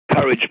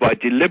encouraged by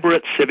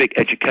deliberate civic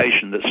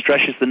education that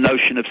stresses the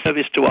notion of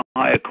service to a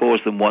higher cause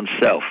than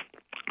oneself.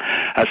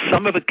 As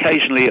some have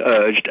occasionally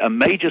urged, a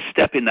major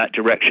step in that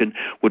direction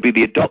would be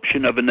the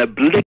adoption of an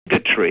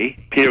obligatory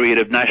period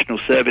of national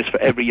service for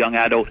every young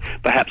adult,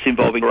 perhaps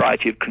involving a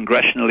variety of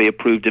congressionally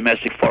approved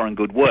domestic foreign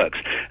good works.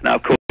 Now,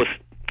 of course,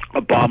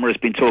 Obama has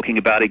been talking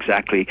about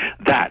exactly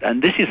that,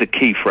 and this is a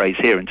key phrase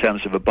here in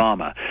terms of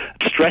Obama.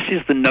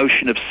 Stresses the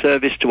notion of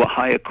service to a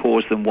higher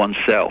cause than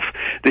oneself.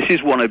 This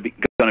is going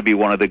to be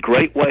one of the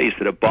great ways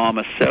that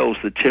Obama sells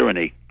the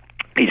tyranny.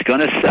 He's going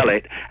to sell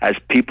it as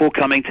people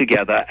coming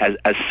together,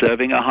 as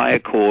serving a higher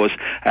cause,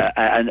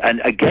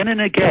 and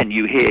again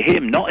you hear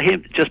him, not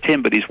him, just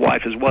him, but his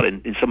wife as well,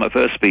 in some of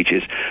her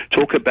speeches,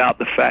 talk about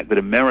the fact that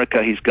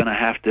America, he's going to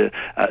have to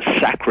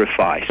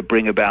sacrifice to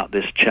bring about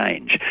this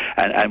change.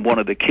 And one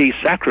of the key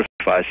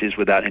sacrifices,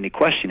 without any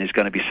question, is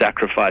going to be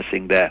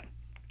sacrificing their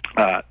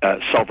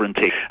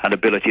sovereignty and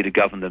ability to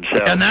govern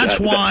themselves. And that's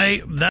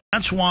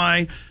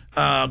why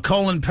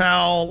Colin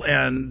Powell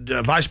and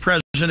Vice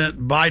President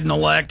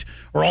Biden-elect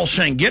are all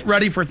saying, get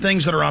ready for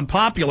things that are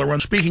unpopular. When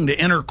speaking to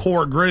inner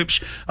core groups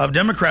of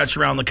Democrats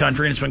around the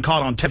country, and it's been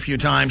caught on a few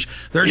times,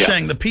 they're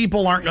saying the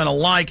people aren't going to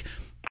like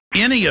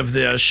any of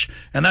this,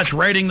 and that's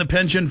raiding the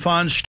pension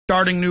funds,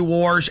 starting new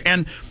wars.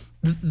 And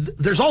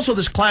there's also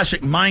this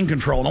classic mind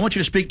control, and I want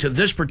you to speak to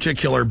this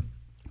particular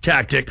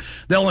tactic.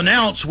 They'll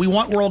announce, we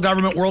want world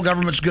government, world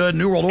government's good,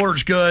 New World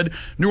Order's good,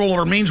 New World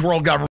Order means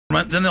world government.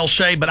 Then they'll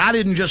say, but I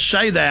didn't just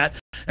say that,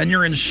 and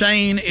you're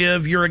insane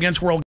if you're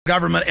against world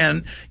government,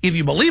 and if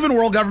you believe in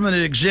world government,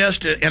 it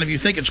exists, and if you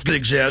think it's good, it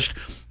exists,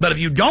 but if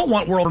you don't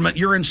want world government,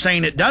 you're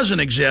insane, it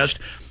doesn't exist.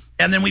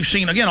 And then we've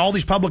seen, again, all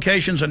these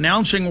publications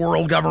announcing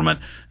world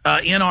government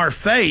in our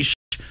face.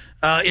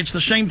 It's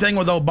the same thing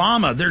with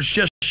Obama. There's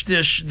just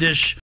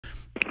this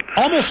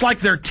almost like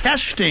they're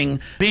testing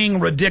being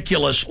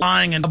ridiculous,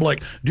 lying in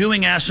public,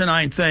 doing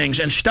asinine things,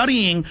 and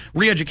studying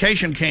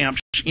re-education camps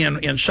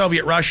in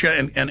Soviet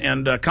Russia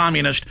and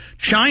communist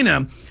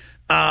China.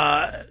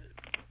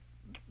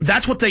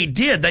 That's what they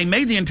did. They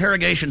made the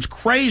interrogations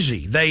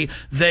crazy. They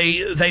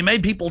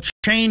made people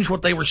change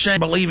what they were saying,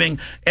 believing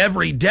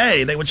every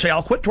day. They would say,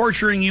 I'll quit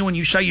torturing you when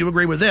you say you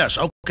agree with this.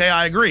 Okay,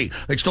 I agree.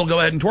 They'd still go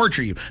ahead and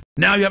torture you.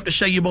 Now you have to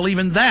say you believe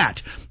in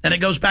that. And it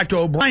goes back to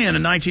O'Brien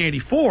in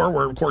 1984,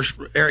 where, of course,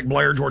 Eric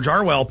Blair, George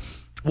Orwell,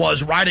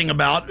 was writing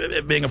about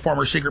being a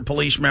former secret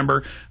police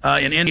member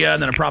in India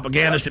and then a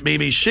propagandist at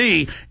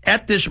BBC,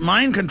 at this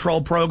mind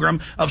control program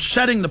of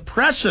setting the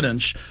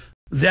precedence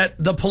that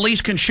the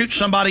police can shoot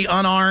somebody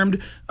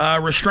unarmed,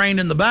 restrained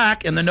in the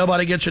back, and then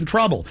nobody gets in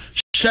trouble.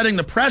 Setting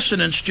the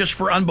precedence just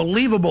for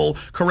unbelievable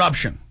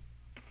corruption.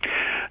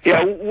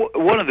 Yeah,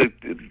 one of the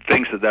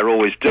things that they're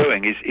always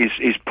doing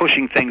is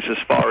pushing things as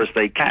far as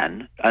they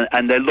can,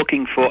 and they're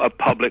looking for a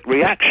public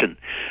reaction.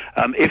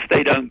 If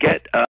they don't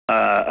get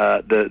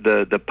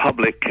the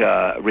public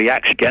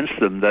reaction against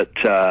them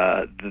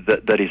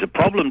that is a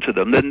problem to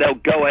them, then they'll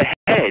go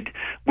ahead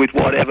with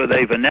whatever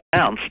they've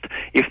announced.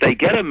 If they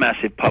get a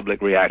massive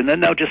public reaction, then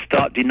they'll just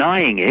start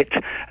denying it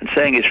and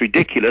saying it's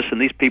ridiculous,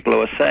 and these people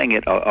who are saying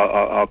it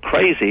are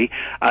crazy,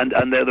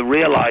 and they'll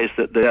realize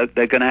that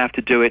they're going to have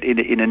to do it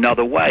in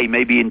another way,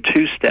 maybe in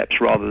two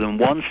steps rather than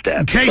one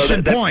step. Case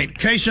in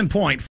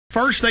point.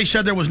 First, they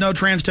said there was no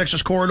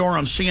Trans-Texas Corridor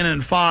on CNN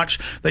and Fox.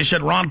 They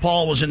said Ron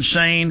Paul was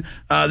insane,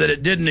 that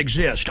it didn't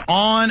exist.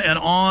 On and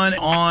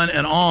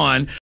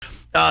on.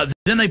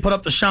 Then they put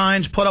up the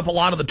signs, put up a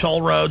lot of the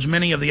toll roads,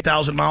 many of the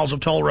 1,000 miles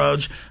of toll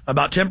roads,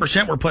 about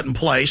 10% were put in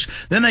place.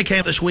 Then they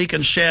came this week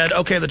and said,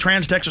 okay, the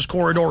Trans-Texas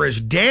Corridor is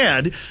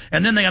dead.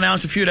 And then they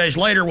announced a few days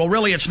later, well,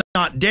 really, it's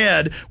not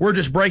dead. We're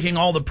just breaking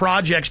all the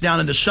projects down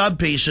into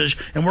sub-pieces,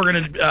 and we're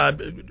going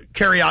to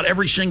carry out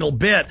every single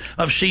bit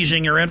of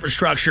seizing your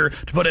infrastructure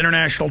to put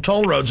international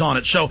toll roads on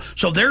it. So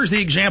there's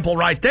the example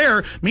right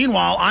there.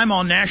 Meanwhile, I'm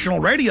on national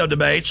radio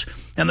debates,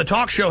 and the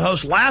talk show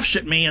host laughs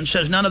at me and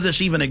says none of this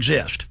even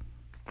exists.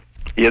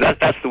 Yeah,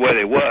 that's the way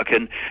they work.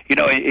 And, you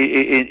know,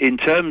 in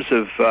terms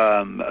of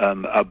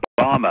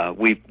Obama,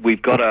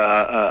 we've got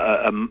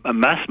a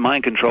mass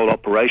mind control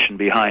operation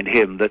behind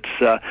him that's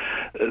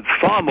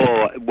far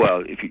more,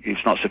 well,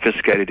 it's not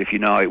sophisticated if you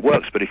know how it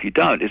works, but if you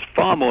don't, it's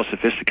far more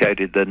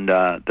sophisticated than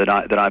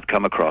I've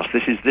come across.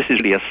 This is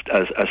really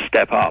a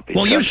step up.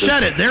 Well, you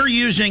said it. They're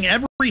using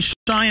every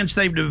science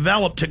they've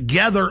developed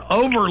together,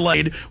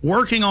 overlaid,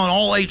 working on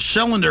all 8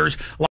 cylinders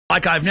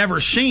like I've never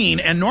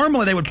seen. And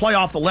normally they would play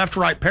off the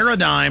left-right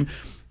paradigm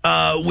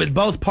with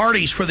both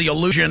parties for the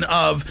illusion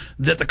of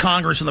that the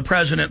Congress and the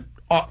president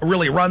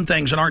really run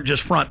things and aren't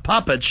just front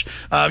puppets,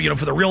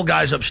 for the real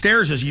guys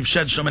upstairs, as you've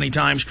said so many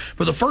times.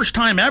 For the first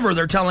time ever,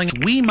 they're telling us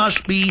we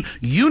must be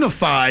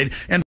unified.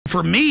 And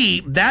for me,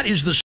 that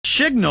is the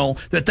signal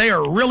that they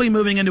are really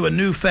moving into a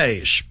new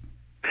phase.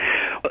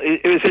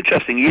 It was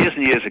interesting. Years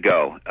and years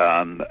ago,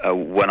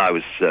 when I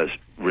was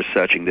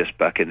researching this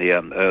back in the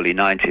early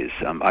 90s,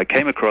 I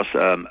came across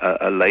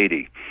a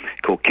lady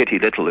called Kitty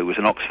Little, who was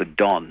an Oxford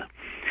Don.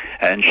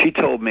 And she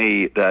told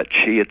me that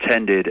she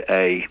attended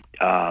a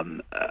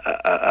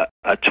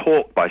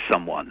talk by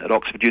someone at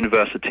Oxford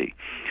University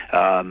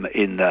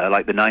in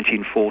like the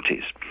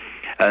 1940s.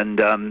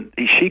 And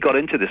she got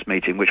into this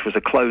meeting, which was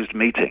a closed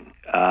meeting,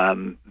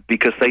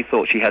 because they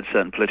thought she had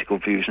certain political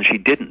views and she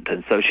didn't.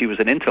 And so she was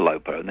an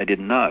interloper and they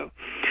didn't know.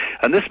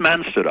 And this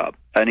man stood up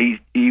and he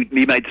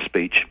made the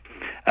speech,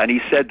 and he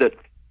said that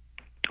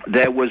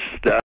there was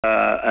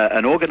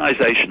an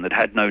organization that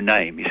had no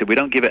name. He said, we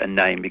don't give it a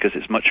name because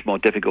it's much more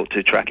difficult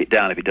to track it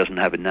down if it doesn't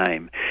have a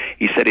name.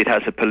 He said it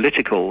has a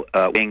political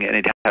wing and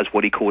it has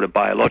what he called a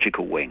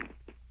biological wing.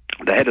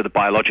 The head of the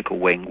biological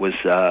wing was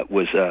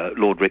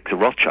Lord Richter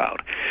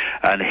Rothschild,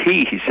 and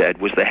he said,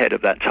 was the head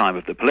of that time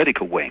of the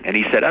political wing. And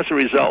he said, as a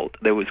result,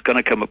 there was going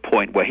to come a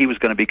point where he was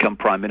going to become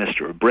Prime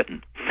Minister of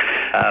Britain,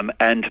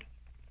 and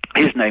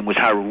his name was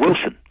Harold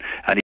Wilson,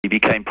 and he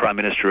became Prime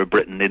Minister of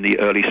Britain in the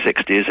early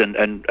 60s,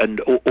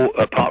 and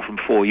apart from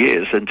 4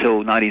 years until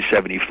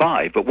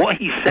 1975. But what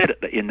he said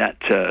in that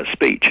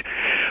speech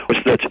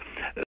was that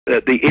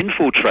the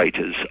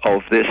infiltrators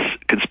of this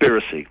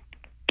conspiracy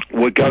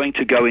were going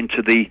to go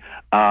into the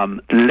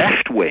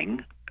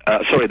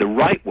the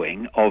right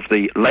wing of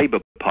the Labour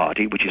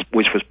Party, which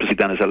was perceived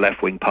then as a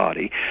left-wing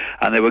party,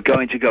 and they were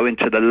going to go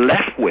into the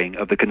left wing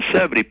of the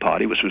Conservative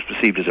Party, which was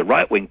perceived as a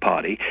right-wing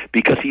party,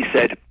 because he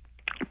said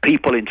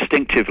people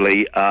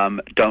instinctively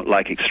don't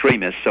like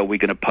extremists, so we're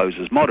going to pose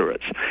as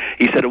moderates.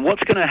 He said, and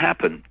what's going to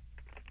happen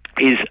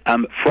is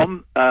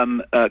from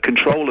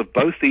control of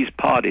both these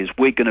parties,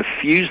 we're going to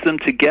fuse them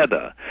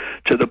together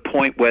to the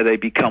point where they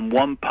become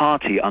one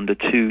party under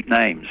two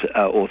names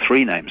or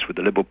three names with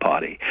the Liberal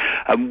Party.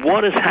 And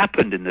what has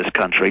happened in this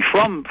country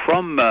from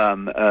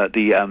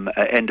the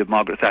end of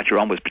Margaret Thatcher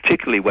onwards,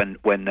 particularly when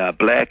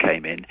Blair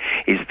came in,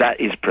 is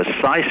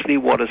precisely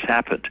what has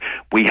happened.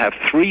 We have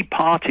three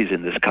parties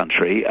in this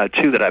country,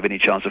 two that have any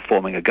chance of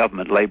forming a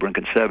government, Labour and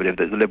Conservative,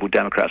 the Liberal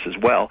Democrats as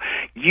well.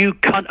 You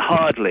can't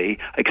hardly,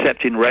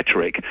 except in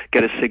rhetoric,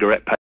 get a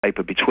cigarette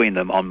paper between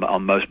them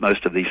on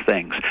most of these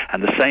things.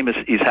 And the same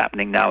is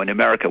happening now in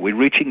America. We're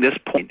reaching this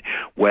point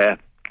where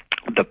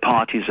the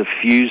parties are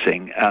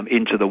fusing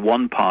into the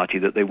one party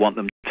that they want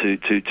them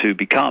to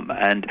become,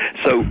 and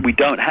so we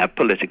don't have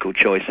political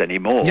choice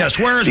anymore. Yes,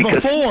 whereas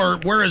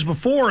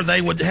before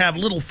they would have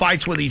little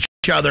fights with each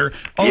other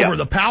over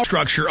the power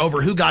structure,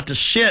 over who got to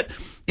sit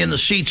in the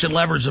seats and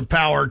levers of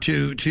power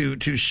to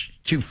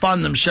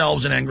fund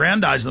themselves and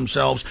aggrandize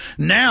themselves.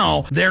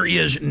 Now there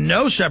is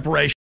no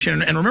separation.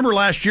 And remember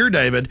last year,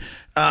 David,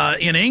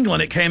 in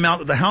England, it came out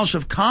that the House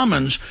of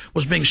Commons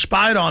was being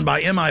spied on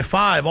by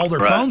MI5. All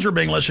their phones were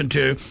being listened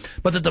to,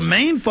 but that the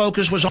main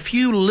focus was a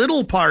few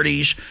little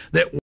parties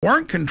that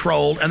weren't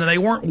controlled, and that they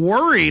weren't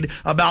worried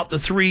about the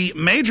three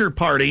major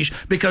parties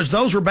because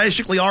those were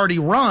basically already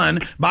run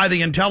by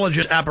the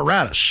intelligence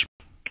apparatus.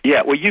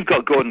 Yeah, well, you've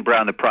got Gordon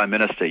Brown, the Prime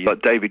Minister. You've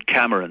got David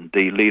Cameron,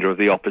 the leader of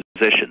the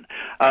opposition.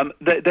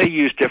 They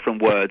use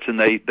different words and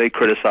they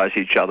criticize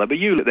each other, but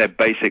you look at their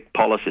basic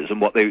policies and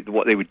what they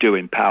would do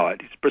in power.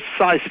 It's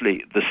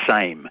precisely the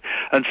same.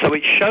 And so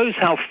it shows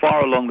how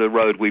far along the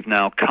road we've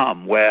now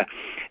come, where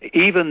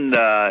even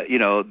the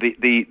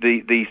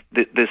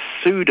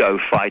pseudo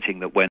fighting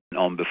that went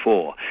on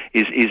before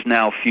is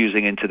now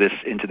fusing into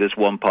this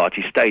one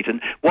party state. And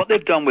what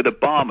they've done with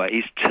Obama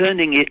is turned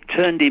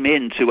him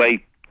into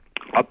a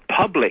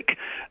public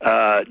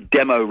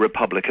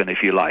demo-Republican, if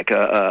you like,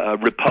 a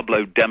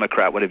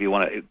Republic-Democrat, whatever you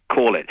want to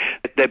call it.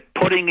 They're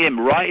putting him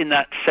right in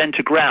that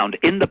center ground,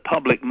 in the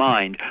public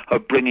mind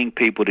of bringing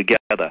people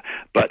together.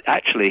 But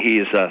actually, he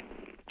is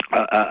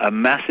a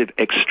massive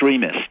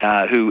extremist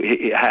who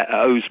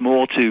owes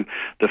more to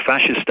the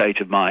fascist state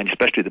of mind,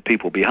 especially the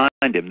people behind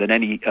him, than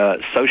any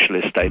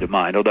socialist state of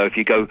mind. Although if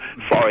you go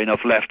far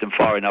enough left and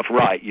far enough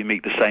right, you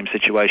meet the same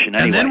situation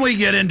anyway. And then we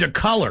get into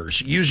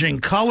colors, using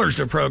colors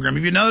to program.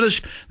 Have you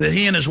noticed that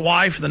he and his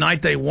wife, the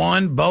night they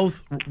won,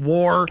 both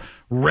wore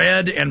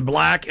red and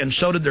black, and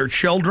so did their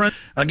children?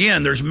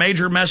 Again, there's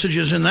major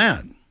messages in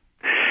that.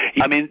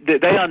 I mean,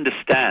 they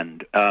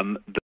understand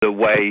the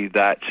way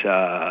that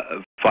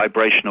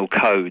vibrational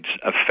codes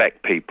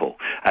affect people,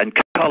 and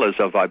colors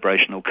are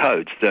vibrational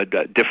codes. They're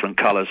different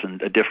colors and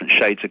different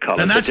shades of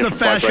color. And that's the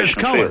fascist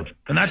color.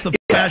 And that's the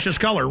fascist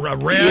color,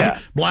 red,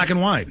 black,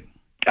 and white.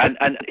 And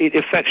it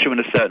affects you in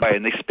a certain way,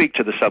 and they speak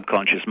to the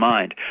subconscious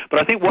mind. But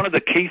I think one of the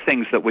key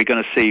things that we're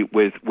going to see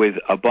with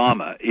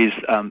Obama is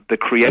the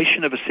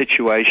creation of a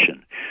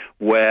situation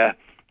where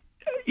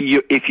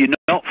if you're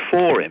not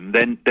for him,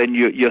 then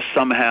you're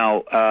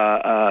somehow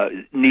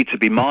need to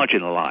be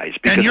marginalized.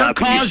 And you're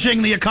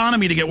causing the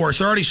economy to get worse.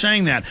 They're already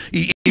saying that.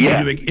 If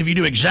you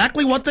do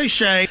exactly what they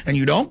say, and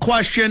you don't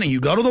question, and you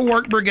go to the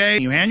work brigade,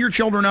 and you hand your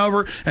children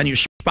over, and you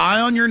spy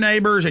on your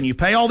neighbors, and you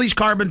pay all these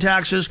carbon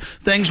taxes,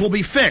 things will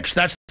be fixed.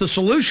 That's the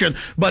solution.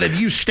 But if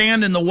you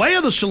stand in the way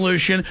of the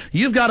solution,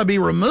 you've got to be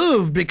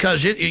removed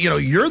because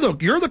you're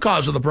the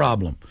cause of the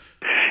problem.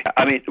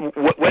 I mean,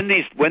 when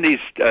these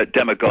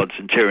demagogues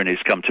and tyrannies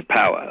come to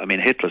power, I mean,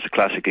 Hitler's a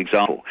classic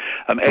example.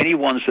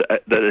 Anyone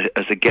that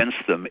is against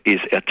them is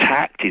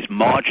attacked, is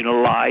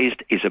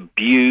marginalized, is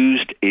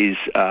abused, is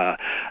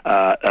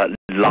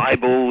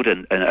libeled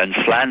and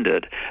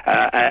slandered,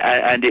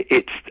 and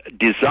it's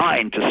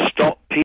designed to stop